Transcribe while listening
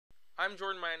I'm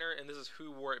Jordan Miner, and this is Who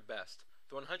Wore It Best,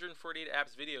 the 148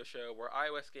 Apps video show where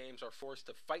iOS games are forced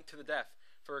to fight to the death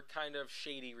for kind of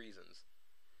shady reasons.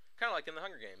 Kind of like in the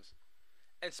Hunger Games.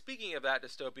 And speaking of that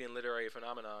dystopian literary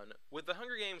phenomenon, with the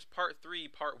Hunger Games Part 3,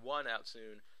 Part 1 out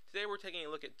soon, today we're taking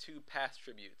a look at two past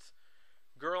tributes,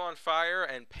 Girl on Fire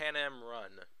and Panem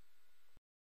Run.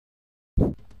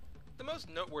 The most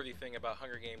noteworthy thing about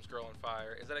Hunger Games Girl on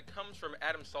Fire is that it comes from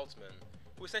Adam Saltzman,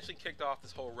 who essentially kicked off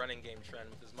this whole running game trend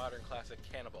with his modern classic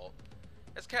Cannibal.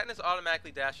 As Katniss automatically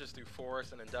dashes through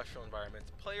forests and industrial environments,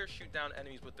 players shoot down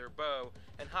enemies with their bow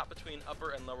and hop between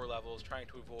upper and lower levels trying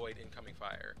to avoid incoming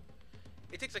fire.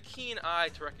 It takes a keen eye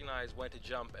to recognize when to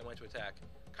jump and when to attack,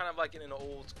 kind of like in an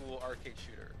old school arcade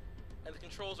shooter, and the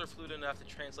controls are fluid enough to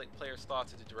translate players'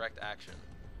 thoughts into direct action.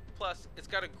 Plus, it's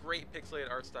got a great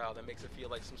pixelated art style that makes it feel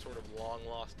like some sort of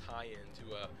long-lost tie-in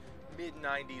to a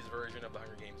mid-90s version of the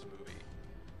Hunger Games movie.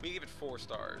 We give it 4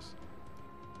 stars.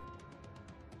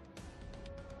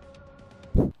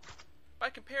 By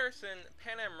comparison,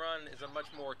 Panem Run is a much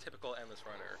more typical endless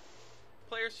runner.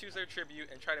 Players choose their tribute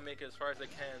and try to make it as far as they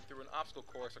can through an obstacle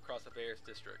course across the various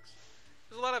districts.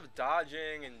 There's a lot of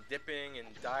dodging and dipping and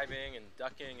diving and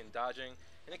ducking and dodging,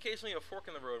 and occasionally a fork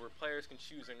in the road where players can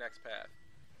choose their next path.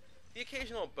 The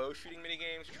occasional bow shooting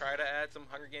minigames try to add some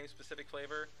Hunger Games specific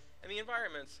flavor, and the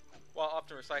environments, while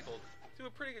often recycled, do a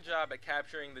pretty good job at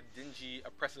capturing the dingy,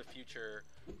 oppressive future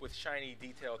with shiny,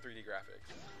 detailed 3D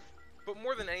graphics. But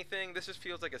more than anything, this just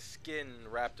feels like a skin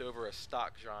wrapped over a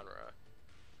stock genre.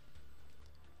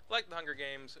 Like the Hunger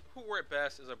Games, Who Wore It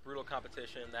Best is a brutal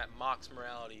competition that mocks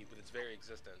morality with its very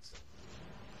existence.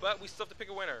 But we still have to pick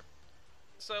a winner.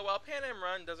 So while Panem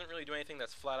Run doesn't really do anything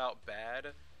that's flat out bad,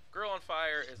 Girl on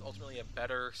Fire is ultimately a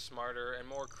better, smarter, and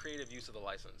more creative use of the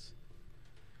license.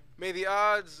 May the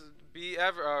odds be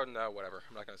ever... Oh no, whatever.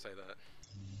 I'm not gonna say that.